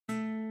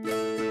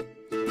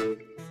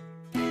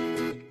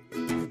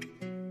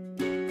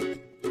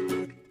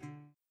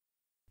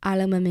အား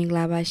လုံးမင်္ဂ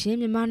လာပါရှင်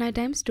မြန်မာ Night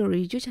Time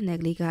Story ကျွတ် channel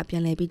ကလေးကပြ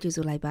န်လည်ပြီးကြို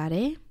ဆိုလိုက်ပါတ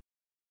ယ်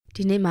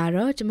ဒီနေ့မှာ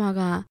တော့ကျမ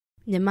က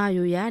မြန်မာ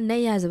ရိုးရာ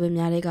နဲ့ရစပယ်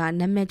များတွေက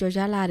နာမည်ကျော်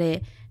ကြားလာတဲ့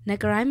န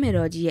ဂရိုင်းမယ်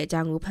တော်ကြီးရဲ့အကြော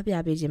င်းကိုဖတ်ပြ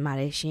ပေးခြင်းပါ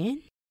တယ်ရှင်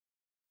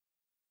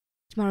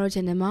ကျမတို့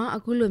channel မှာအ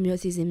ခုလိုမျိုး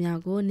အစီအစဉ်များ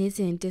ကိုနေ့စ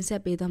ဉ်တင်ဆ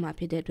က်ပေးသွားမှာ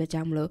ဖြစ်တဲ့အတွက်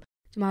ကြောင့်မလို့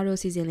ကျမတို့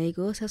အစီအစဉ်လေး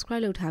ကို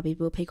subscribe လုပ်ထားပြီး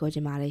ဖို့ဖိတ်ခေါ်ချ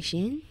င်ပါတယ်ရှ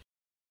င်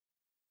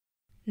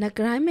နဂ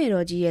ရိုင်းမယ်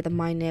တော်ကြီးရဲ့သ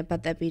မိုင်းနဲ့ပ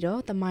တ်သက်ပြီးတော့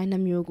သမိုင်းနှ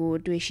မျိုးကို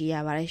တွေ့ရှိရ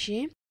ပါတယ်ရှ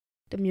င်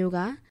တစ်မျိုးက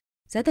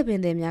ဇက်တပင်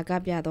တွေများက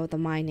ပြသောသ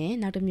မိုင်းနဲ့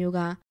နောက်တစ်မျိုးက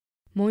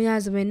မွန်ရ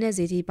စပင်နဲ့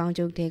ဇေတီပေါင်း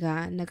ချုပ်တဲ့က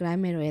နဂရို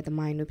င်းမယ်တော်ရဲ့သ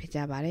မိုင်းတို့ဖြစ်ကြ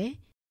ပါတယ်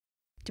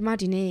။ကျမ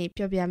ဒီနေ့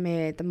ပြောပြမ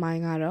ယ့်သမို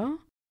င်းကတော့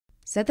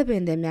ဇက်တပ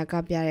င်တွေများက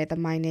ပြတဲ့သ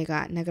မိုင်းတွေက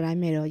နဂရိုင်း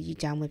မယ်တော်ကြီး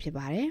အကြောင်းပဲဖြစ်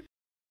ပါတယ်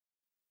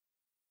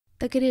။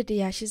တက္က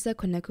ရာ189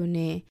ခုနှစ်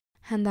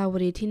ဟန်သာဝ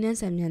ရီထိနှန်း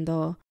ဆံမြန်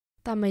သော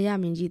တမယ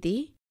မင်းကြီးသ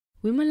ည်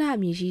ဝိမလအ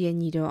မည်ရှိတဲ့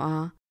ညီတော်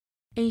အား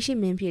အိမ်ရှိ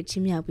မင်းဖြစ်ချ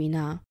င်းမြောက်ပြီး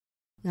နောက်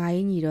ငါ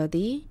၏ညီတော်သ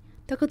ည်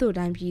တက္ကသိုလ်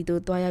တိုင်းပြည်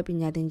သို့တွားရောက်ပ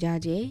ညာသင်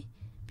ကြားခြင်း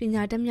ပ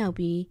ညာတက်မြောက်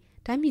ပြီး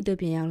တိုင်းပြည်သို့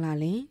ပြန်ရောက်လာ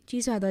လင်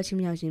ကြီးစွာသောချင်း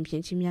မြောက်ခြင်းဖြ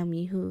င့်ချင်းမြောက်မ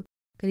ည်ဟု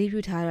ဂရုပြု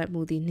ထားရ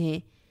မှုသည်နှင့်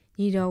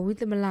ညီတော်ဝိ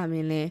သမလမ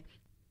င်းလည်း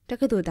တက္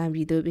ကသိုလ်တိုင်းပြ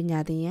ည်သို့ပညာ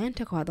သင်ရန်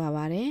ထွက်ခွာသွား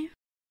ပါတယ်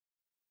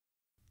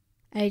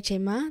။အဲဒီချိ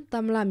န်မှာတ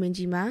မလမင်း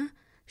ကြီးမှာ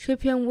ရွှေ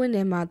ဖြုံဝင်း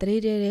ထဲမှာတရေ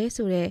တဲတဲ့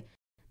ဆိုတဲ့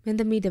မင်း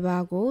သမီးတစ်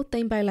ပါးကိုတိ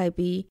မ့်ပိုက်လိုက်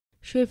ပြီး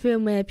ရွှေဖြုံ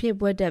မယ်ဖြစ်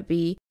ပွဲတက်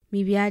ပြီးမိ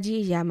ဖုရားကြီး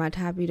အရာမှာ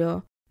ထားပြီးတော့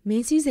မ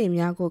င်းစည်းစိမ်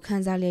များကိုခ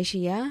န်းစားလျက်ရှိ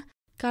ရာ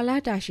ကာလ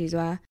တာရှည်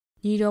စွာ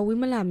ညီတော်ဝိ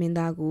မလမင်း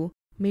သားကို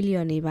မေ့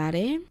လျော့နေပါတ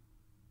ယ်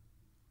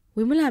။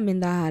ဝိမလမ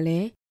င်းသားဟာလ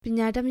ည်းပ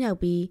ညာတက်မြောက်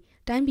ပြီး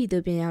တိုင်းပြည်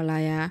သို့ပြန်ရောက်လာ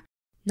ရာ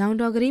နောင်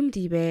တော်ကလေးမ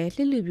တီးပဲ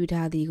လှစ်လူပြူ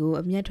ထားသည်ကို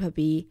အမျက်ထွက်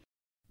ပြီး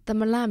တ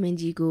မလမင်း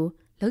ကြီးကို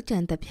လောက်ကျ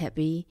န်တက်ဖြတ်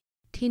ပြီး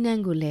ထီးနှ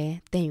န်းကိုလည်း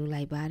တင်ယူ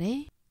လိုက်ပါတယ်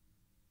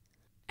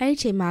။အဲဒီ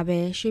ချိန်မှာပဲ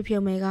ရွှေဖြုံ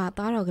မဲက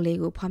သားတော်ကလေး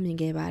ကိုဖွားမြင်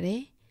ခဲ့ပါတ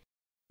ယ်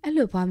။အဲ့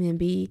လိုဖွားမြင်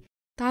ပြီး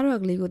သားတော်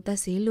ကလေးကိုတတ်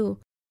စီလို့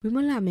ဝိမ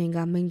လမင်းက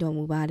မိန့်တော်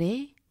မူပါတယ်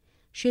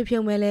။ရွှေ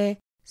ဖြုံမဲလည်း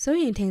စိုး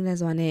ရင်ထိန်သက်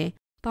စွာနဲ့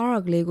သား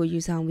တော်ကလေးကိုယူ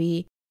ဆောင်ပြီး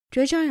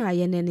ကျွေးချောင်းရ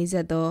ရဲ့နဲ့နေဆ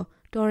က်သော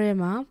တောထဲ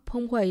မှာ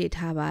ဖုံးဖွဲ့ရ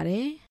ထားပါတ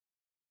ယ်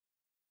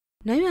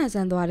။နိုင်ရဆ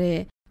န်သွားတဲ့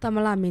တမ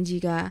လမင်း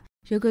ကြီးက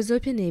ရုပ်က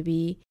စိုးဖြစ်နေ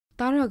ပြီး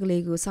သားတော်က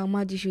လေးကိုစောင်းမ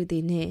ကြည့်ရှုသ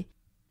ည်နှင့်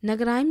န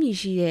ဂရိုင်းမြည်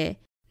ရှိတဲ့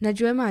န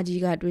ကျွဲမ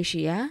ကြီးကတွေ့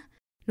ရှိရာ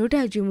နို့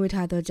တိုက်ကျွေးမွေး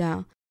ထားသောကြော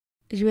င့်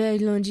အရွယ်အ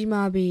လွန်ကြီး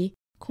မားပြီး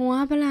ခွန်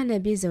အားဖလား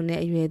နဲ့ပြည့်စုံတဲ့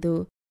အရွယ်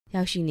သို့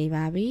ရောက်ရှိနေ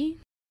ပါပြီ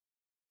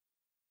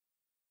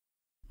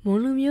။မွန်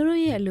လူမျိုး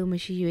တို့ရဲ့အလိုမ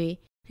ရှိ၍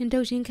နှင်ထု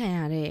တ်ခြင်းခံရ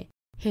တဲ့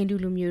ဟိန္ဒူ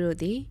လူမျိုးတို့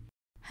သည်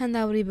ဟန်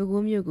သာဝရီပဲ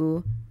ခူးမြို့ကို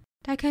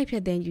တိုက်ခိုက်ဖျ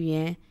က်သိမ်းယူရ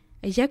န်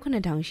အရက်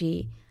9000ရှိ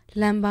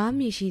လမ်ဘာ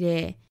မြည်ရှိ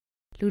တဲ့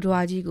လူ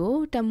တော်ကြီးကို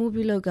တမှု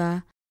ပြုလုပ်ကာ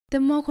တ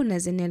မော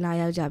90နဲ့လာ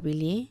ရောက်ကြပြီး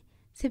လျှင်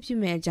စစ်ပြ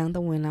မဲ့အကြောင်းသ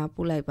ဝင်လာ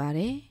ပို့လိုက်ပါတ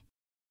ယ်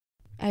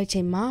။အဲဒီ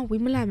ချိန်မှာဝိ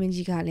မလမင်း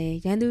ကြီးကလည်း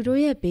ရန်သူတို့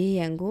ရဲ့ဘေးရ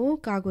န်ကို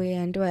ကာကွယ်ရ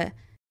န်အတွက်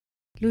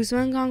လူစွ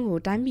မ်းကောင်းကို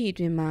တိုင်းပြည်အ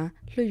တွင်းမှာ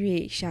လွှတ်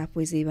၍ရှာ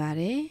ဖွေစေပါ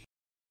တယ်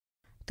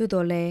။သို့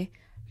တော်လည်း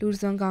လူ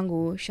စွမ်းကောင်း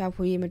ကိုရှာ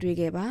ဖွေရမတွေ့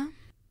ခဲ့ပါ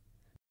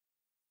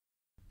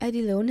။အဲ့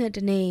ဒီလိုနဲ့တ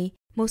နေ့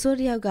မုတ်ဆိုး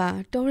တယောက်က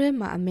တောထဲ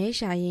မှာအမဲ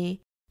ရှာရင်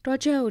တော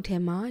ကျဲအုပ်ထဲ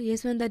မှာရေ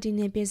စွမ်းသက်တီ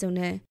နဲ့ပြည့်စုံ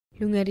တဲ့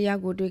လူငယ်တယော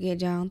က်ကိုတွေ့ခဲ့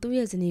ကြောင်းသူ့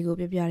ရဲ့ဇနီးကို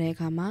ပြောပြတဲ့အ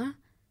ခါမှာ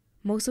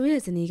မုတ်ဆိုး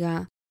ရဲ့ဇနီးက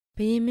ဘ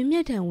ယင်မင်းမြ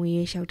တ်ထံဝင်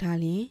ရေလျှောက်ထား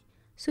လျင်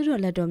စွတ်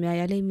တော်လက်တော်များ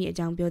ရလိမ့်မည်အ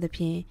ကြောင်းပြောသ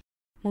ဖြင့်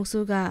မုတ်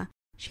ဆိုးက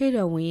ရှေ့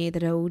တော်ဝင်ရေတ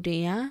ရဦးတ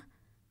င်ရာ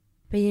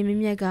ဘယင်မ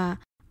င်းမြတ်က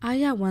အာ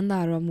ရဝမ်းသာ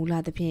တော်မူလာ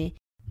သဖြင့်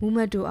မူမ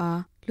တ်တို့အား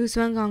လူ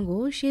စွမ်းကောင်း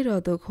ကိုရှေ့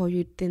တော်သို့ခေါ်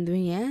ယူတင်သွ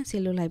င်းရန်ဆေ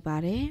လွတ်လိုက်ပါ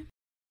တယ်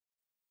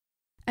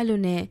။အဲ့လို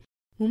နဲ့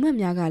မူမတ်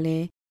များကလ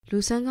ည်းလူ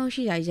စမ်းကောင်း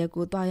ရှိရာရက်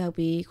ကိုတွားရောက်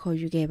ပြီးခေါ်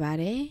ယူခဲ့ပါ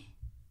တယ်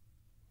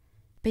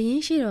။ဘယ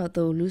င်းရှိတော်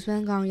သို့လူစွ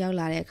မ်းကောင်းရောက်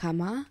လာတဲ့အခါ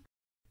မှာ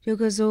ရုပ်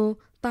ကစိုး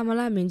တာမ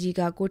လမင်းကြီး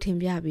ကကိုထင်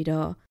ပြပြီး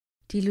တော့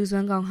ဒီလူစွ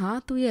မ်းကောင်းဟာ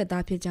သူ့ရဲ့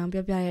သားဖြစ်ကြောင်း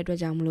ပြောပြတဲ့အတွက်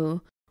ကြောင့်မလို့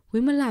ဝိ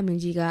မလမ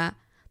င်းကြီးက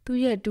သူ့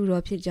ရဲ့တူ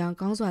တော်ဖြစ်ကြောင်း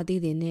ကောင်းစွာသိ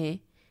တဲ့နဲ့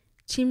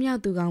ချင်းမြောက်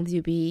သူကောင်းပြု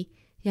ပြီး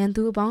ရန်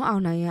သူအပေါင်းအော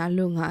င်နိုင်ရာအ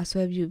လို့ငါအ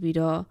ဆွဲပြုပြီး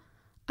တော့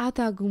အာ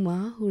သာကူမာ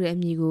ဟူတဲ့အ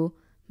မည်ကို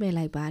မှဲ့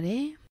လိုက်ပါတ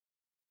ယ်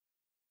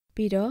။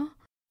ပြီးတော့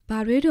ဘာ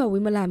ရွေးတော်ဝိ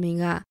မလမင်း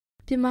က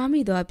ပြမမိ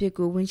သောအဖြစ်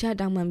ကိုဝင်ချ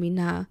တောင်းပန်ပြီး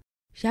နောက်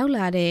ရောက်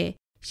လာတဲ့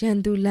ရန်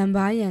သူလမ်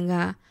ဘာရန်က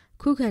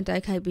ခုခံတို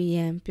က်ခိုက်ပြီးရ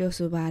န်ပြော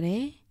ဆိုပါတ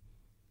ယ်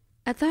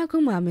။အသားကု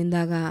မာမင်း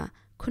သားက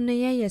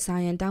9ရက်ရက်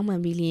စားရန်တောင်းပ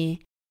န်ပြီးလျင်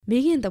မိ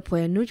ခင်တပွဲ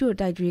နှုတ်ချို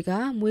တိုက်ကြွေးက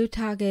မွေး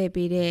ထားခဲ့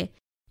ပြီးတဲ့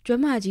ကျွ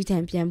မ်းမကြီးထံ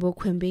ပြန်ဖို့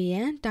ခွင့်ပေးရ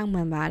န်တောင်းပ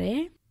န်ပါတ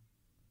ယ်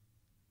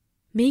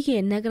။မိခ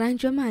င်နဂရိုင်း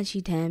ကျွမ်းမ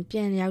ကြီးထံပြ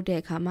န်ရောက်တဲ့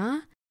အခါမှာ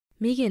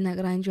မိခင်နဂ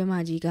ရိုင်းကျွမ်းမ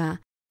ကြီးက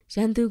ရ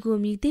န်သူကို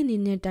မြည်တဲ့နေ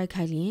နဲ့တိုက်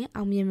ခိုက်လျင်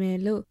အောင်မြင်မယ်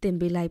လို့တင်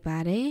ပေးလိုက်ပါ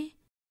တယ်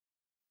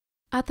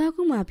။အာသာ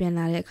ကုမာပြန်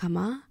လာတဲ့အခါ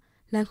မှာ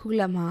လန်ခု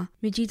လက်မှာ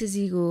မြကြီးတစ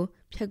ည်းကို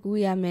ဖြတ်ကူး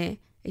ရမယ်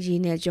အ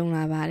ရေးနဲ့ကြုံ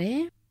လာပါတယ်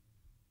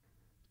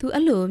။သူ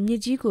အဲ့လိုမြ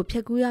ကြီးကိုဖြ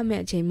တ်ကူးရမ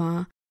ယ့်အချိန်မှာ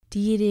ဒီ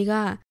ရေတွေက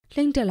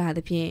လှိမ့်တက်လာသ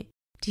ဖြင့်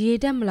ဒီရေ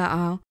တက်မလာ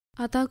အောင်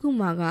အာသာကု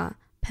မာက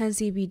ဖမ်း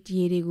ဆီးပြီးဒီ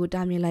ရေတွေကို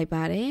တားမြစ်လိုက်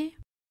ပါတယ်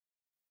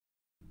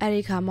။အဲ့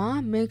ဒီခါမှာ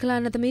မင်္ဂလာ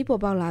နဲ့သမီး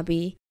ပေါ်ပေါက်လာ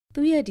ပြီး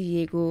သူ့ရဲ့ဒီ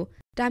ရေကို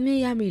တားမြစ်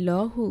ရမည်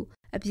လို့ဟု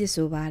အပြစ်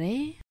ဆိုပါတ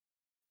ယ်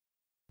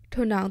။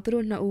ထို့နောက်သူ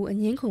တို့နှစ်ဦးအ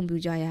ငင်းခုန်ပြ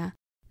ကြရာ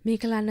မ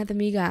င်္ဂလာနဲ့သ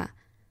မီးက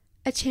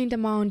အချိန်တ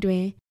မောင်တွ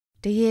င်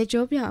တရေ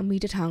ကျောပြောင်အမိ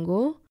တစ်ထောင်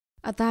ကို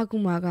အသားကူ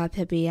မာကဖျ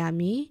က်ပေးရ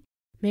မည်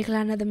မိခ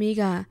လာနဲ့သမီး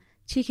က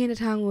ချီခင်တစ်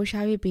ထောင်ကိုရှာ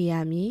၍ပေးရ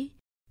မည်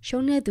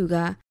ရှုံးတဲ့သူက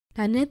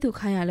ဒါနဲ့သူ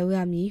ခိုင်းရလုပ်ရ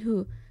မည်ဟု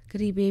က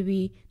တိပေး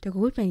ပြီးတ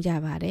ကိုးပန်ကြ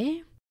ပါတယ်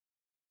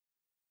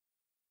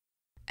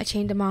အချိ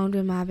န်တမောင်တွ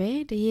င်မှာပဲ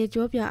တရေ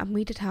ကျောပြအ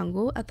မီးတစ်ထောင်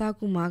ကိုအသား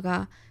ကူမာက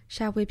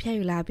ရှာဖွေဖျက်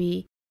ယူလာပြီး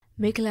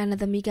မိခလာနဲ့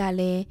သမီးက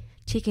လည်း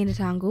ချီခင်တစ်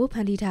ထောင်ကိုဖ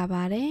န်တီးထား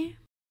ပါတယ်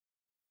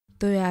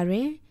တို့ရတွ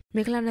င်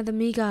မိခလာနဲ့သ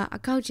မီးကအ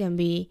ကောက်ကျန်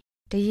ပြီး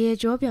တရေ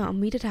ကျောပြောင်အ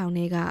မီးတစ်ထောင်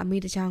ထဲကအ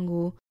မီးတစ်ချောင်း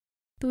ကို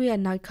သူ့ရဲ့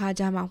နောက်ခါ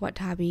ကြားမှာဝှက်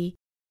ထားပြီး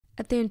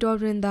အသင်တော်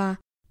တွင်သာ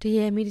တ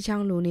ရေအမီးတစ်ချော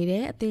င်းလိုနေ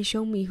တဲ့အသင်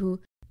ရှုံးမိဟု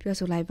ပြော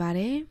ဆိုလိုက်ပါတ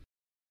ယ်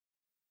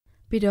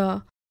ပြီးတော့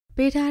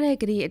ပေးထားတဲ့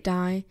ဂရီအ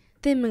တိုင်း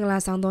သင်မင်္ဂလာ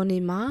ဆောင်သော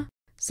နေ့မှာ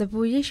စပူ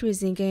ရစ်ရွှေ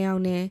စင်ကဲရော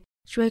က်နဲ့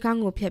ရွှဲကော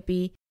င်းကိုဖျက်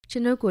ပြီးကျွ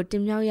န်ုပ်ကိုတ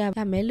င်မြောက်ရ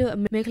မယ်လို့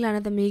မိခလာ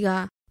နဲ့သမီးက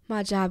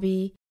မှားကြ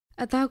ပြီး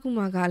အသားကူ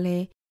မာကလ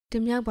ည်းတ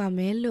င်မြောက်ပါမ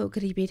ယ်လို့ဂ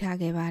ရီပေးထား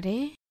ခဲ့ပါတ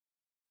ယ်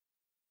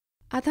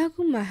အသား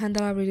ကူမာဟန်ဒ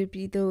ရာရီပြ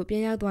ည်သို့ပြ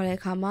န်ရောက်သွားတဲ့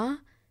အခါမှာ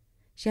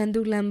ရန်သူ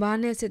လန်ဘာ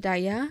နဲ့စစ်တို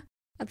က်ရာ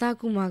အသား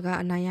ကူမာက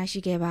အနိုင်ရရှိ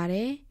ခဲ့ပါတ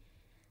ယ်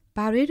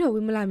ဘာရီတော်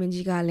ဝိမလမင်း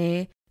ကြီးကလ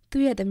ည်း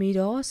သူ့ရဲ့သမီး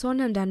တော်စော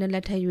နန္ဒာနဲ့လ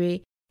က်ထပ်၍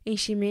အင်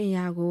ရှိမင်းအ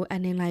ရာကိုအ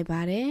နှင်းလိုက်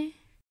ပါတယ်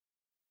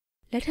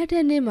လက်ထပ်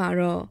တဲ့နေ့မှာ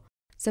တော့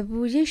စပူ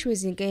ရစ်ရွှေ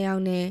စင်ကဲရော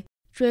က်နဲ့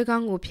ကျွဲကော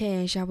င်းကိုဖျက်ရ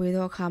န်ရှာဖွေ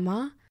သောအခါမှာ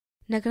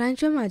နဂရိုင်း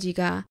ကျွမ်းမကြီး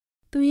က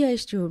သူ့ရဲ့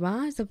ဂျိုပါ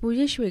စပူရ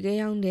စ်ရွှေကဲ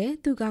ရောက်တဲ့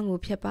သူ့ကောင်းကို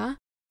ဖျက်ပါ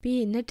ပြီးရ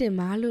င်နဲ့တင်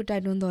မာလို့တို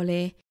က်တွန်းတော်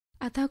လဲ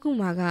အသားကူ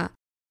မာက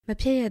မ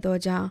ဖျက်ရသော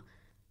ကြောင့်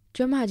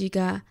ကျွမ်းမကြီးက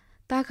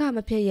တားကမ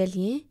ဖျက်ရ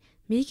လျင်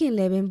မိခင်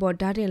လေပင်ပေါ်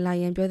ဓာတ်တင်လိုက်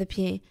ရန်ပြောသဖြ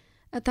င့်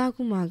အသား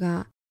ကူမာက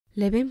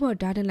လေပင်ပေါ်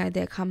ဓာတ်တင်လိုက်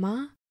တဲ့အခါမှာ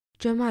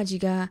ကျွမ်းမ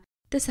ကြီးက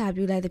တစ္ဆာ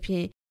ပြုလိုက်သဖြ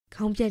င့်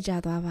ခေါင်းပြက်ကျ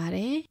သွားပါတ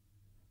ယ်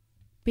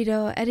ပြီး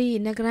တော့အဲ့ဒီ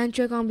နဂရန်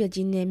ကျွဲကောင်းပြက်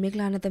ကြီးနဲ့မိခ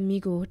လာနဲ့သ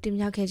မီးကိုတင်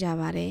မြောက်ခဲ့ကြ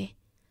ပါတယ်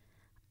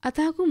အ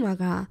သားကူမာ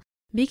က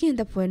မိခင်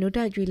တပွဲနှုတ်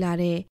တိုက်ကြွေလာ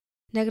တဲ့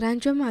နဂရန်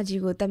ကျွမ်းမ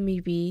ကြီးကိုတတ်မိ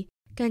ပြီး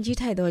ကန်ကြီး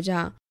ထိုက်သော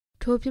ကြောင့်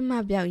ထိုးပြမ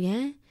ပြောက်ရ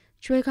န်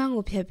ကျွဲကောင်း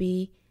ကိုဖျက်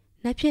ပြီး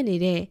နှက်ဖြစ်နေ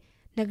တဲ့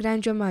နဂရန်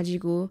ကျွမ်းမ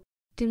ကြီးကို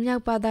တင်မြော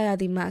က်ပါသားရ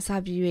သည်မှအစ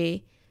ပြု၍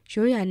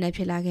ရိုးရာနှက်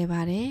ဖြစ်လာခဲ့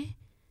ပါတယ်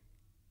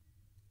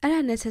အဲ့ဒါ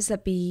နဲ့ဆ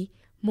က်ပြီး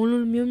မွန်လူ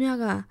မျိုးများ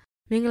က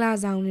မင်္ဂလာ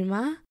ဆောင်တွေ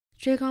မှာ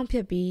ကျွဲကောင်းဖြ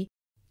စ်ပြီး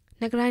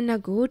နဂရိုင်းန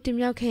က်ကိုတင်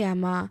မြောက်ခဲ့ရ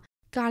မှာ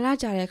ကာလ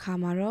ကြာတဲ့အခါ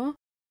မှာတော့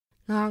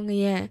ငါင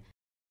ရက်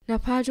န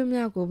ဖားကျွမ်း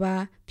များကိုပါ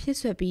ဖြစ်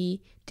ဆွက်ပြီး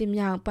တင်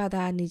မြောက်ပါ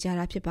သားနေကြ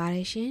တာဖြစ်ပါတ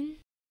ယ်ရှင်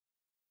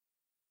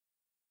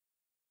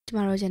ကျမ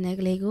တို့ channel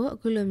ကလေးကိုအ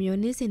ခုလိုမျိုး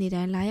နေ့စဉ်နေ့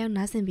တိုင်းလာရောက်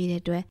နားဆင်ပေး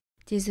တဲ့အတွက်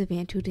ကျေးဇူးပ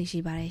င်အထူးတင်ရှိ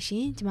ပါတယ်ရှ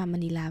င်ကျမမ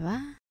နီလာ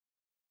ပါ